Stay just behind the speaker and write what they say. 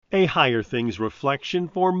A Higher Things reflection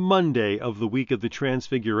for Monday of the week of the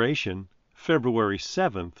Transfiguration, February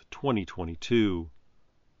 7th, 2022.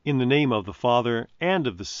 In the name of the Father, and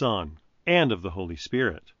of the Son, and of the Holy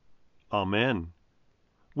Spirit. Amen.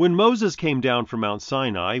 When Moses came down from Mount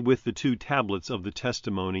Sinai with the 2 tablets of the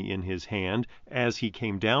testimony in his hand as he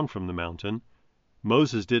came down from the mountain,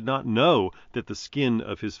 Moses did not know that the skin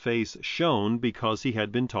of his face shone because he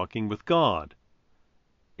had been talking with God.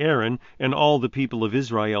 Aaron and all the people of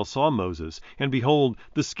Israel saw Moses, and behold,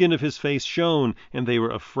 the skin of his face shone, and they were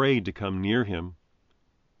afraid to come near him.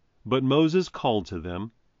 But Moses called to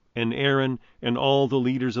them, and Aaron and all the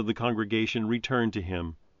leaders of the congregation returned to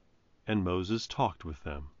him, and Moses talked with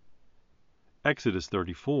them. Exodus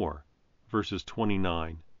 34, verses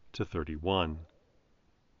 29 to 31.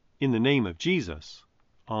 In the name of Jesus,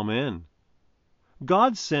 Amen.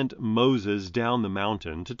 God sent Moses down the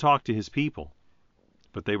mountain to talk to his people,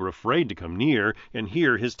 but they were afraid to come near and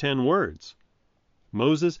hear his 10 words.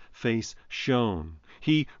 Moses' face shone.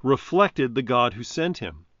 He reflected the God who sent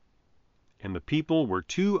him. And the people were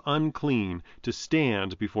too unclean to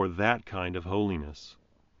stand before that kind of holiness.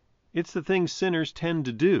 It's the thing sinners tend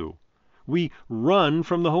to do. We run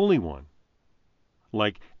from the Holy One.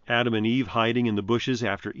 Like Adam and Eve hiding in the bushes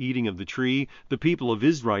after eating of the tree, the people of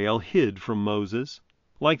Israel hid from Moses.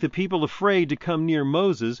 Like the people afraid to come near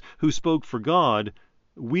Moses, who spoke for God,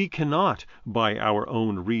 we cannot, by our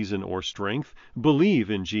own reason or strength,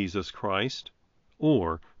 believe in Jesus Christ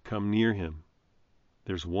or come near him.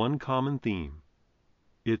 There's one common theme.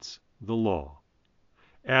 It's the law.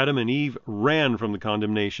 Adam and Eve ran from the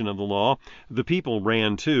condemnation of the law. The people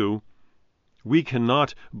ran too. We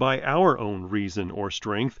cannot, by our own reason or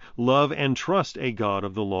strength, love and trust a God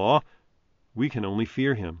of the law. We can only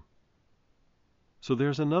fear him. So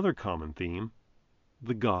there's another common theme,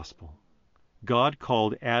 the gospel. God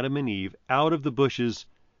called Adam and Eve out of the bushes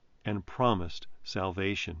and promised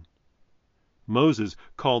salvation. Moses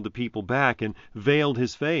called the people back and veiled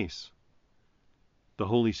his face. The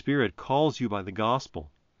Holy Spirit calls you by the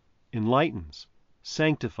gospel, enlightens,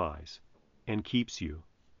 sanctifies, and keeps you.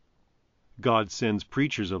 God sends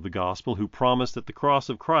preachers of the gospel who promise that the cross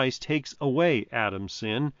of Christ takes away Adam's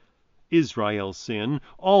sin, Israel's sin,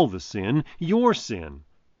 all the sin, your sin.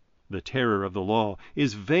 The terror of the law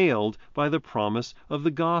is veiled by the promise of the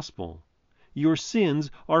gospel. Your sins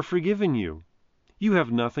are forgiven you. You have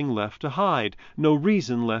nothing left to hide, no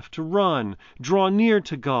reason left to run. Draw near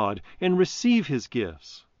to God and receive his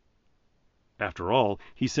gifts. After all,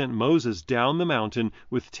 he sent Moses down the mountain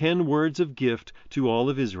with 10 words of gift to all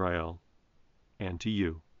of Israel and to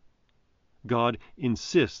you. God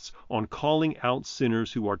insists on calling out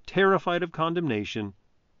sinners who are terrified of condemnation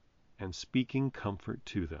and speaking comfort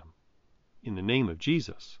to them. In the name of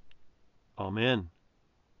Jesus, Amen.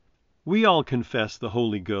 We all confess the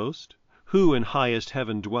Holy Ghost, who in highest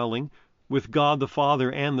heaven dwelling, with God the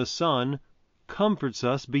Father and the Son, comforts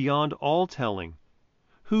us beyond all telling,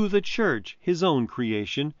 who the church, his own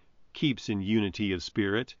creation, keeps in unity of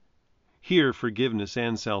spirit. Here forgiveness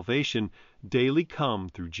and salvation daily come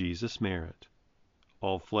through Jesus' merit.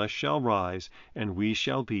 All flesh shall rise, and we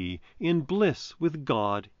shall be in bliss with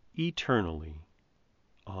God eternally.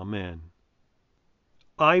 Amen.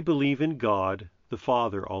 I believe in God, the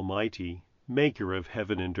Father Almighty, maker of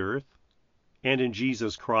heaven and earth, and in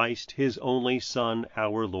Jesus Christ, his only Son,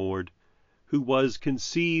 our Lord, who was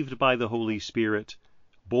conceived by the Holy Spirit,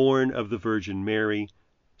 born of the Virgin Mary,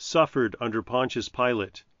 suffered under Pontius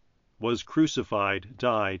Pilate, was crucified,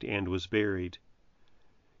 died, and was buried.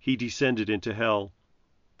 He descended into hell.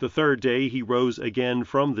 The 3rd day he rose again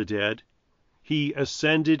from the dead. He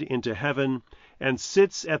ascended into heaven and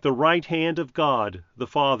sits at the right hand of God, the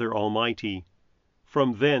Father Almighty.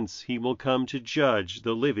 From thence he will come to judge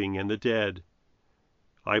the living and the dead.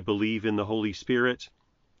 I believe in the Holy Spirit,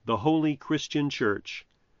 the holy Christian Church,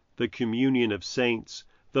 the communion of saints,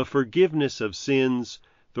 the forgiveness of sins,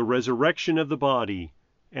 the resurrection of the body,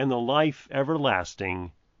 and the life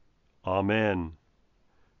everlasting. Amen.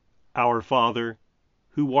 Our Father,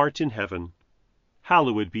 who art in heaven,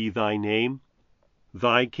 hallowed be thy name.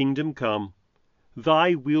 Thy kingdom come,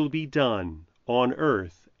 thy will be done, on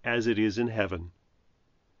earth as it is in heaven.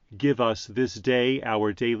 Give us this day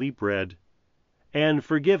our daily bread, and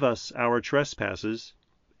forgive us our trespasses,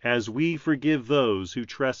 as we forgive those who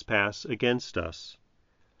trespass against us.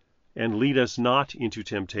 And lead us not into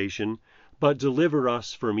temptation, but deliver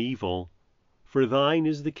us from evil. For thine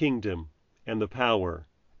is the kingdom, and the power,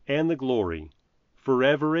 and the glory,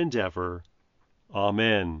 forever and ever.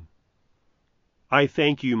 Amen. I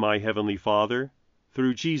thank you, my heavenly Father,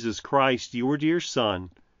 through Jesus Christ, your dear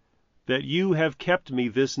Son, that you have kept me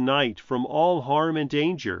this night from all harm and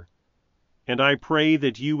danger, And I pray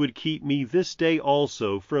that you would keep me this day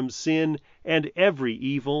also from sin and every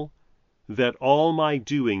evil, that all my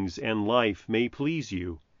doings and life may please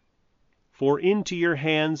you. For into your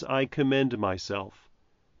hands I commend myself,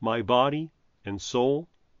 my body and soul,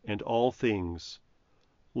 and all things.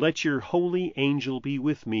 Let your holy angel be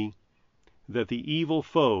with me, that the evil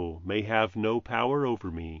foe may have no power over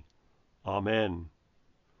me. Amen.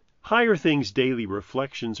 Higher Things Daily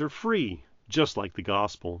Reflections are free, just like the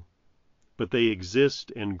Gospel, but they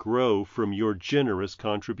exist and grow from your generous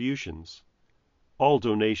contributions. All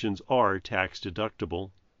donations are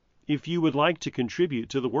tax-deductible. If you would like to contribute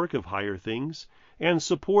to the work of Higher Things and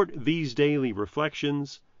support these daily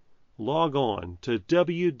reflections, log on to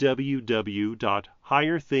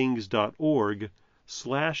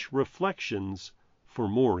www.higherthings.org/reflections for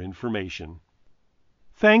more information.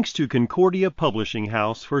 Thanks to Concordia Publishing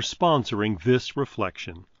House for sponsoring this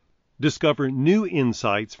reflection. Discover new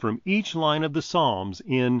insights from each line of the Psalms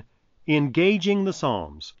in Engaging the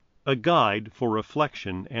Psalms, a guide for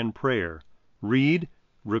reflection and prayer. Read,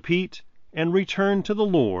 repeat, and return to the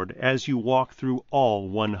Lord as you walk through all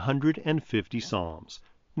 150 Psalms.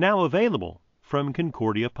 Now available from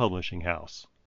Concordia Publishing House.